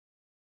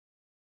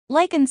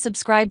Like and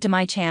subscribe to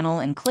my channel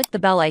and click the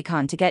bell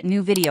icon to get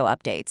new video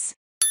updates.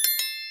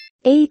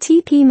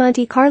 ATP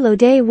Monte Carlo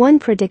Day 1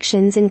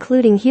 predictions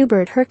including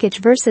Hubert Hurkacz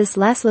vs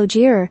Laslo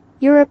Djere,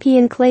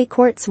 European clay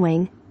court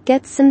swing,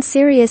 gets some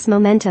serious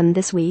momentum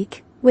this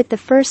week, with the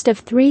first of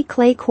 3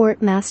 clay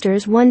court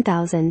Masters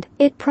 1000.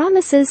 It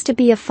promises to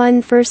be a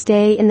fun first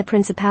day in the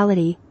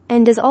Principality,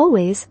 and as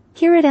always,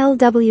 here at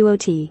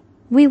LWOT,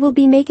 we will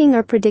be making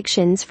our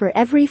predictions for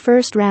every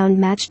first round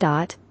match.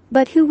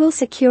 But who will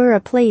secure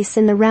a place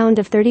in the round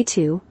of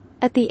 32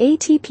 at the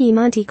ATP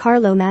Monte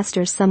Carlo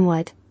Masters?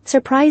 Somewhat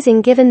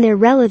surprising given their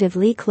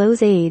relatively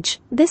close age.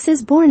 This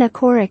is Borna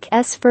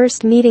Koric's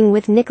first meeting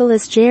with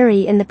Nicholas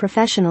Jarry in the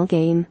professional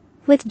game,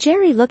 with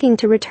Jarry looking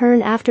to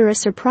return after a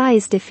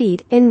surprise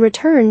defeat in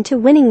return to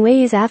winning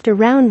ways after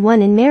round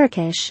 1 in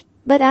Marrakesh,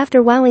 but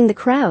after wowing the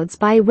crowds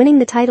by winning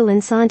the title in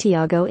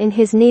Santiago in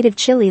his native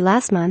Chile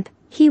last month,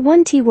 he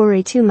won't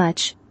worry too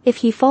much. If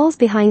he falls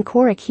behind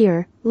Koric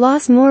here,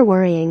 loss more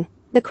worrying.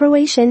 The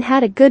Croatian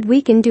had a good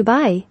week in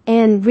Dubai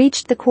and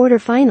reached the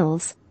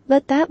quarterfinals,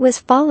 but that was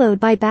followed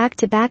by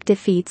back-to-back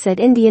defeats at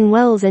Indian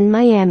Wells and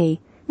Miami,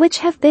 which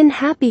have been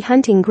happy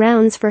hunting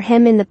grounds for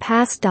him in the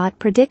past.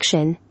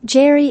 Prediction: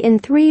 Jarry in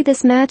 3.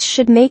 This match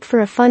should make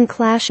for a fun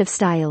clash of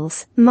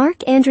styles.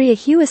 Marc Andrea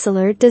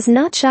Huesler does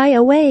not shy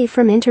away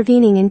from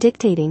intervening and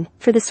dictating.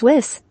 For the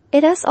Swiss,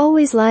 it's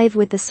always live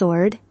with the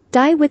sword,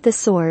 die with the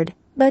sword,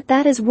 but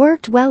that has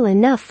worked well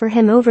enough for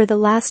him over the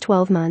last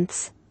 12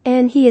 months,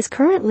 and he is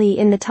currently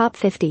in the top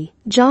 50.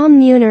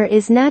 Munar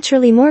is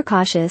naturally more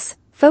cautious,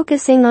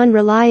 focusing on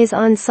relies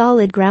on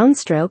solid ground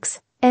strokes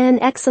and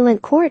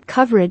excellent court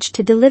coverage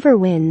to deliver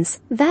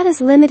wins. That has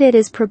limited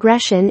his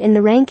progression in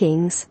the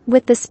rankings,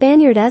 with the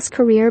Spaniard's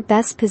career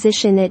best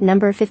position at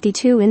number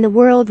 52 in the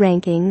world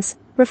rankings,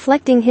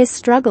 reflecting his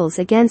struggles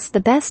against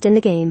the best in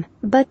the game.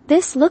 But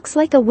this looks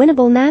like a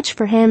winnable match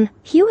for him.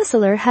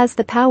 Huesler has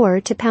the power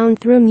to pound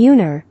through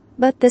Munar,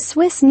 but the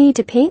Swiss need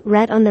to paint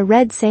red on the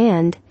red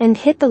sand and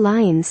hit the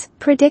lines.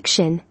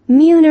 Prediction: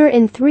 Munar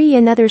in 3.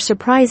 Another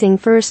surprising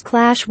first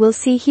clash will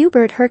see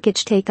Hubert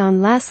Hurkacz take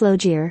on Laslo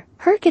Djere.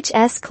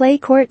 Hurkacz's clay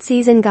court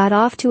season got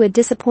off to a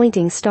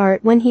disappointing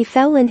start when he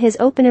fell in his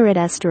opener at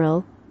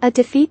Estoril, a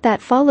defeat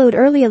that followed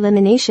early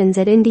eliminations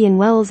at Indian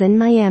Wells and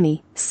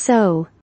Miami. So,